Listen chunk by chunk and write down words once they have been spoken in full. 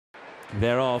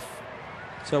They're off.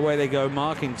 So away they go.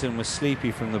 Markington was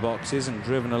sleepy from the boxes and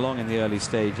driven along in the early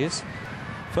stages.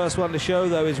 First one to show,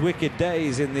 though, is Wicked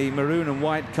Days in the maroon and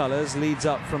white colours. Leads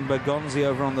up from Bergonzi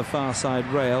over on the far side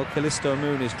rail. Callisto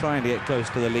Moon is trying to get close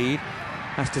to the lead.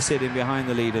 Has to sit in behind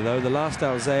the leader, though. The Last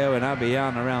Alzeo and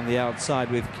Abiyan around the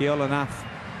outside, with Keolanath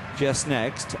just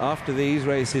next. After these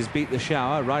races, Beat the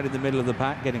Shower right in the middle of the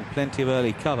pack, getting plenty of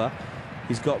early cover.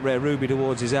 He's got Rare Ruby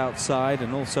towards his outside,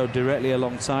 and also directly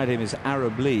alongside him is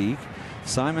Arab League.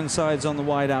 Simon Side's on the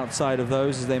wide outside of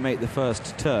those as they make the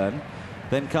first turn.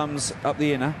 Then comes up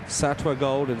the inner, Satwa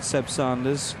Gold and Seb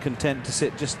Sanders, content to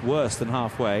sit just worse than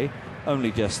halfway,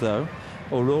 only just though.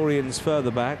 Aurorian's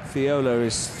further back. Theola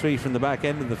is 3 from the back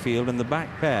end of the field, and the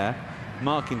back pair,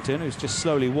 Markington, who's just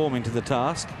slowly warming to the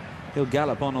task. He'll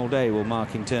gallop on all day, will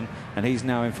Markington, and he's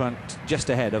now in front just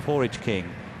ahead of Horridge King,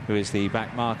 who is the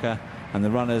back marker, and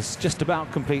the runners just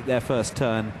about complete their first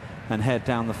turn and head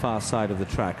down the far side of the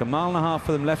track. 1.5 miles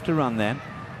for them left to run then.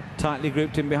 Tightly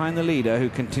grouped in behind the leader, who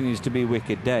continues to be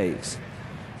Wicked Days.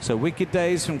 So Wicked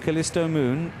Days from Callisto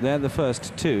Moon, they're the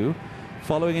first two.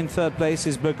 Following in third place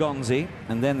is Bergonzi,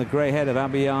 and then the grey head of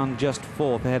Abiyan just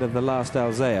fourth ahead of the Last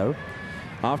Alzeo.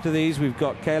 After these, we've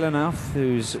got Keolanath,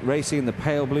 who's racing in the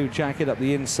pale blue jacket up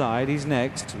the inside. He's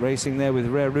next, racing there with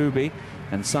Rare Ruby,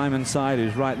 and Simon Side,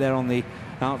 who's right there on the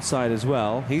outside as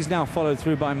well. He's now followed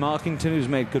through by Markington, who's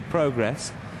made good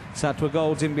progress. Satwa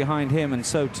Gold's in behind him, and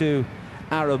so too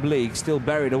Arab League. Still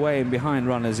buried away in behind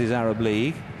runners is Arab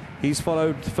League. He's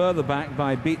followed further back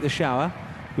by Beat the Shower,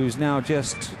 who's now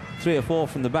just 3 or 4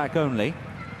 from the back only.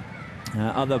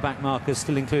 Other back markers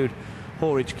still include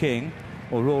Horridge King.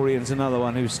 Aurorian's another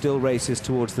one who still races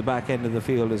towards the back end of the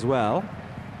field as well,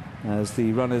 as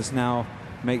the runners now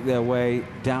make their way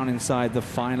down inside the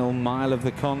final mile of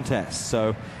the contest.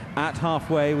 So at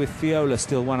halfway, with Theola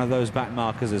still one of those back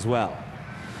markers as well.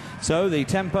 So the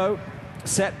tempo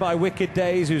set by Wicked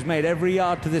Days, who's made every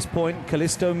yard to this point.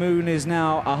 Callisto Moon is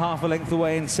now a half a length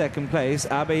away in second place.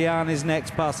 Abiyan is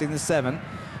next, passing the 7.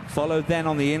 Followed then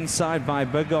on the inside by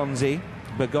Bergonzi.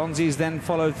 Bergonzi's then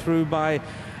followed through by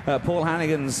Paul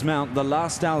Hannigan's mount, the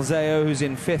Last Alzeo, who's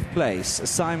in 5th place.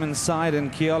 Simon Side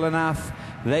and Keolanath,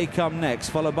 they come next,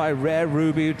 followed by Rare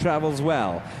Ruby, who travels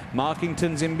well.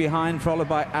 Markington's in behind, followed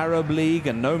by Arab League,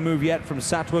 and no move yet from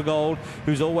Satwa Gold,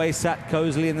 who's always sat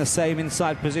cozily in the same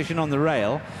inside position on the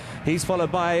rail. He's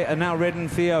followed by a now ridden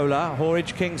Theola.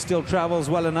 Horridge King still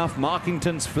travels well enough.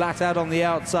 Markington's flat out on the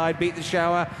outside. Beat the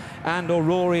Shower and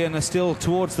Aurorian are still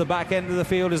towards the back end of the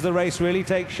field as the race really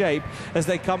takes shape as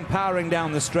they come powering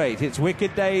down the straight. It's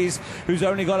Wicked Days, who's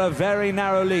only got a very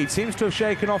narrow lead. Seems to have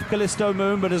shaken off Callisto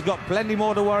Moon, but has got plenty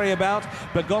more to worry about.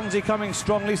 Bergonzi coming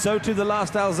strongly, so too the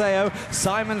Last Alzeo.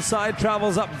 Simon Side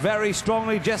travels up very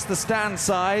strongly, just the stand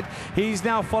side. He's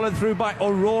now followed through by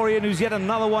Aurorian, who's yet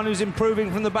another one who's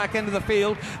improving from the back end of the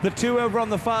field. The two over on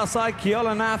the far side,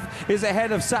 Keolanath is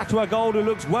ahead of Satwa Gold, who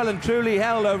looks well and truly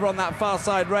held over on that far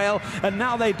side rail. And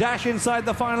now they dash inside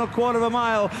the final quarter of a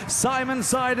mile. Simon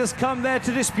Side has come there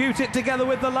to dispute it together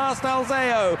with the Last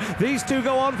Alzeo. These two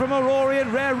go on from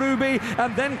Aurorian, Rare Ruby,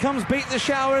 and then comes Beat the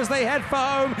Shower as they head for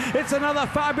home. It's another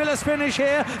fabulous finish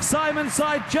here. Simon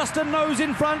Side just a nose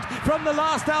in front from the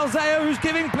Last Alzeo, who's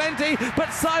giving plenty,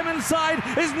 but Simon Side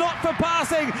is not for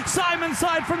passing. Simon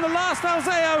Side from the Last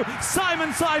Alzeo.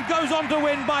 Simon Side goes on to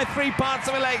win by 3 parts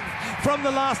of a length from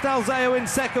the Last Alzeo in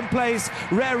second place.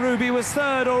 Rare Ruby was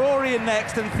third, Aurorian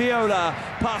next, and Theola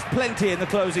passed plenty in the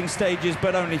closing stages,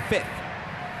 but only 5th.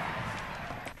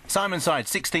 Simon Side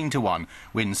 16-1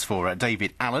 wins for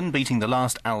David Allen, beating the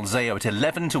Last Alzeo at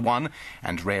 11-1,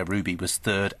 and Rare Ruby was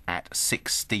third at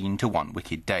 16-1.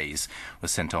 Wicked Days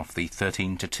was sent off the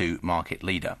 13-2 market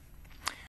leader.